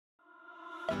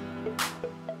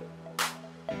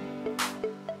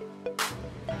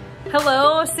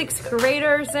Hello, sixth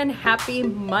graders, and happy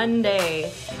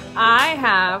Monday. I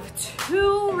have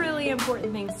two really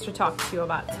important things to talk to you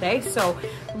about today, so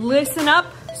listen up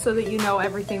so that you know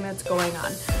everything that's going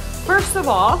on. First of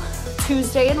all,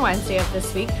 Tuesday and Wednesday of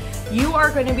this week, you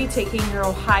are going to be taking your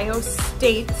Ohio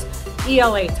State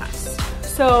ELA test.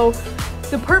 So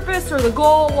the purpose or the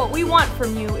goal, what we want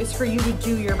from you is for you to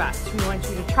do your best. We want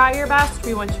you to try your best.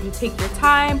 We want you to take your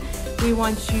time. We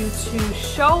want you to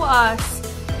show us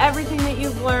everything that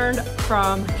you've learned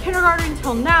from kindergarten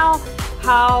till now,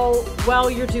 how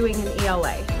well you're doing in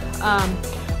ELA.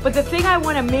 But the thing I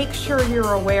want to make sure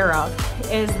you're aware of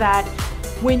is that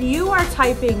when you are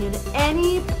typing in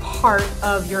any part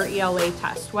of your ELA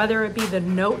test, whether it be the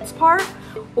notes part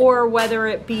or whether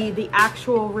it be the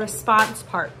actual response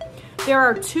part, there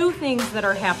are two things that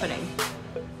are happening.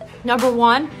 Number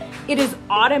one, it is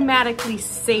automatically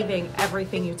saving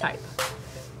everything you type.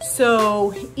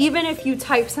 So even if you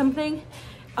type something,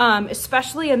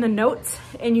 especially in the notes,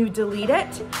 and you delete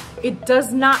it, it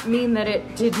does not mean that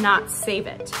it did not save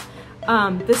it.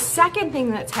 The second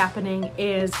thing that's happening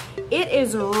is it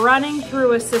is running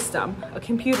through a system, a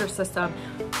computer system,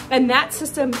 and that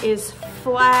system is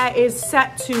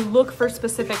set to look for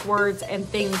specific words and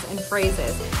things and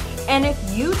phrases. And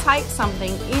if you type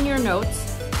something in your notes,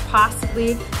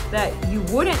 possibly that you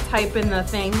wouldn't type in the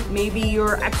thing, maybe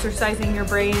you're exercising your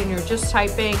brain and you're just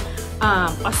typing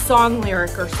a song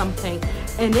lyric or something,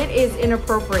 and it is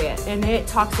inappropriate and it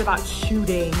talks about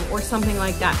shooting or something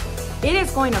like that, it is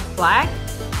going to flag.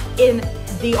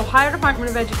 The Ohio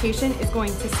Department of Education is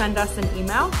going to send us an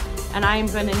email, and I am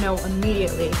going to know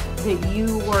immediately that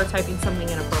you were typing something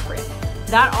inappropriate.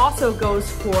 That also goes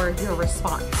for your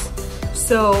response.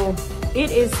 So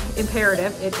it is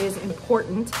imperative, it is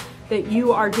important that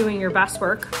you are doing your best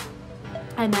work,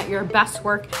 and that your best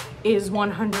work is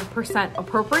 100%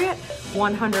 appropriate,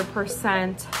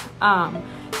 100%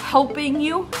 helping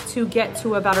you to get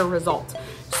to a better result.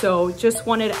 So just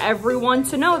wanted everyone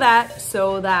to know that,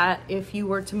 so that if you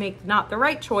were to make not the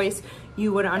right choice,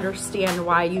 you would understand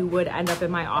why you would end up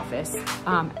in my office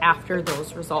after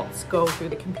those results go through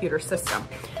the computer system.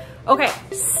 Okay,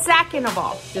 second of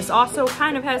all, this also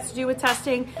kind of has to do with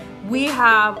testing. We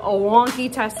have a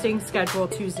wonky testing schedule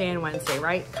Tuesday and Wednesday,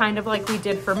 right? Kind of like we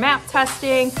did for MAP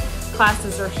testing.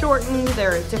 Classes are shortened,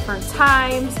 they're at different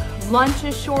times. Lunch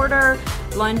is shorter,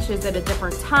 lunch is at a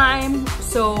different time.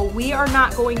 So we are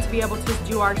not going to be able to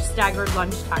do our staggered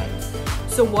lunch times.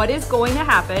 So what is going to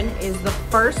happen is the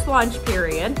first lunch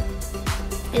period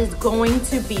is going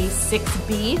to be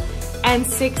 6B and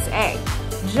 6A.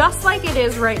 Just like it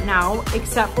is right now,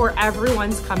 except for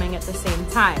everyone's coming at the same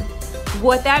time.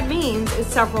 What that means is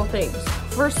several things.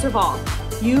 First of all,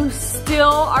 you still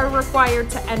are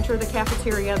required to enter the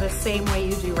cafeteria the same way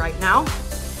you do right now.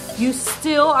 You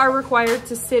still are required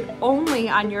to sit only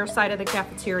on your side of the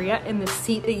cafeteria in the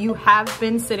seat that you have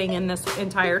been sitting in this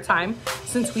entire time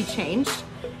since we changed.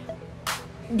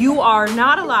 You are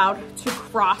not allowed to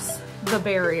cross the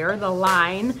barrier, the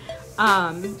line,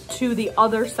 to the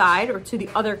other side or to the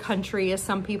other country, as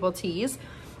some people tease.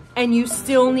 And you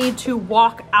still need to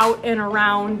walk out and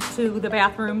around to the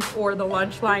bathrooms or the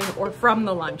lunch line or from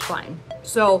the lunch line.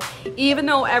 So even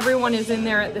though everyone is in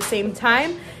there at the same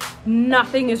time,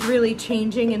 nothing is really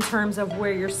changing in terms of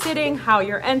where you're sitting, how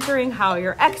you're entering, how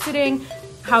you're exiting,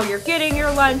 how you're getting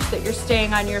your lunch, that you're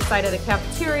staying on your side of the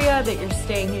cafeteria, that you're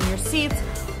staying in your seats,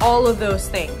 all of those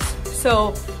things.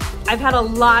 So I've had a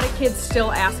lot of kids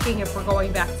still asking if we're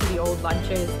going back to the old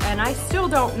lunches, and I still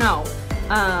don't know.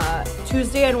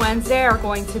 Tuesday and Wednesday are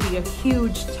going to be a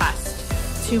huge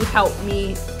test to help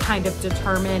me kind of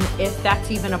determine if that's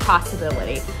even a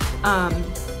possibility.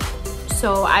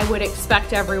 So I would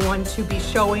expect everyone to be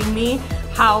showing me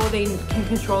how they can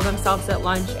control themselves at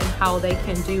lunch and how they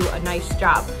can do a nice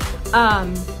job.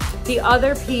 The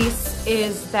other piece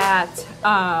is that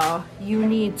you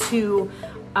need to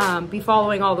be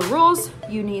following all the rules.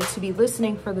 You need to be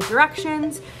listening for the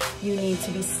directions. You need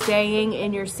to be staying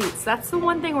in your seats. That's the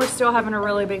one thing we're still having a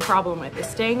really big problem with, is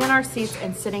staying in our seats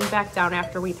and sitting back down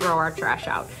after we throw our trash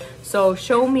out. So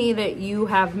show me that you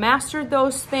have mastered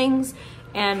those things,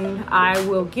 and I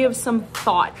will give some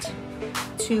thought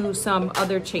to some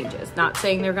other changes. Not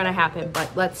saying they're gonna happen,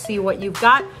 but let's see what you've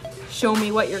got. Show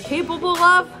me what you're capable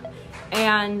of,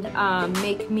 and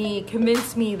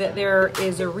convince me that there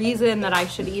is a reason that I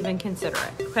should even consider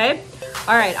it, okay?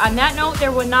 All right, on that note,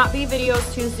 there will not be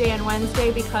videos Tuesday and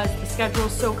Wednesday because the schedule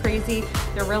is so crazy,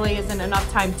 there really isn't enough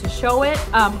time to show it.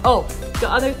 Oh, the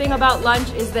other thing about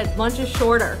lunch is that lunch is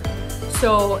shorter.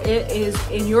 So it is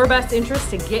in your best interest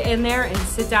to get in there and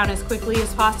sit down as quickly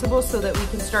as possible so that we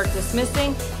can start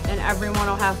dismissing and everyone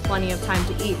will have plenty of time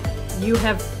to eat. You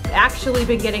have actually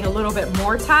been getting a little bit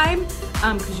more time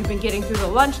because you've been getting through the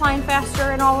lunch line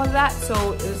faster and all of that.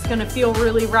 So it's gonna feel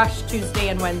really rushed Tuesday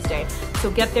and Wednesday. So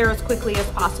get there as quickly as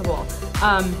possible.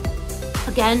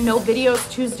 Again, no videos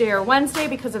Tuesday or Wednesday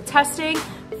because of testing.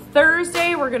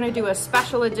 Thursday, we're gonna do a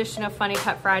special edition of Funny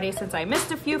Pet Friday since I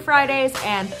missed a few Fridays,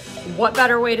 and what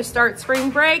better way to start spring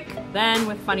break than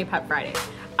with Funny Pet Friday.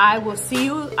 I will see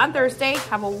you on Thursday.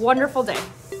 Have a wonderful day.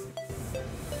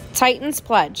 Titans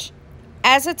Pledge.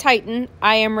 As a Titan,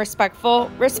 I am respectful,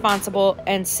 responsible,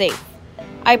 and safe.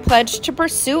 I pledge to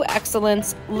pursue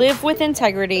excellence, live with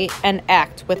integrity, and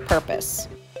act with purpose.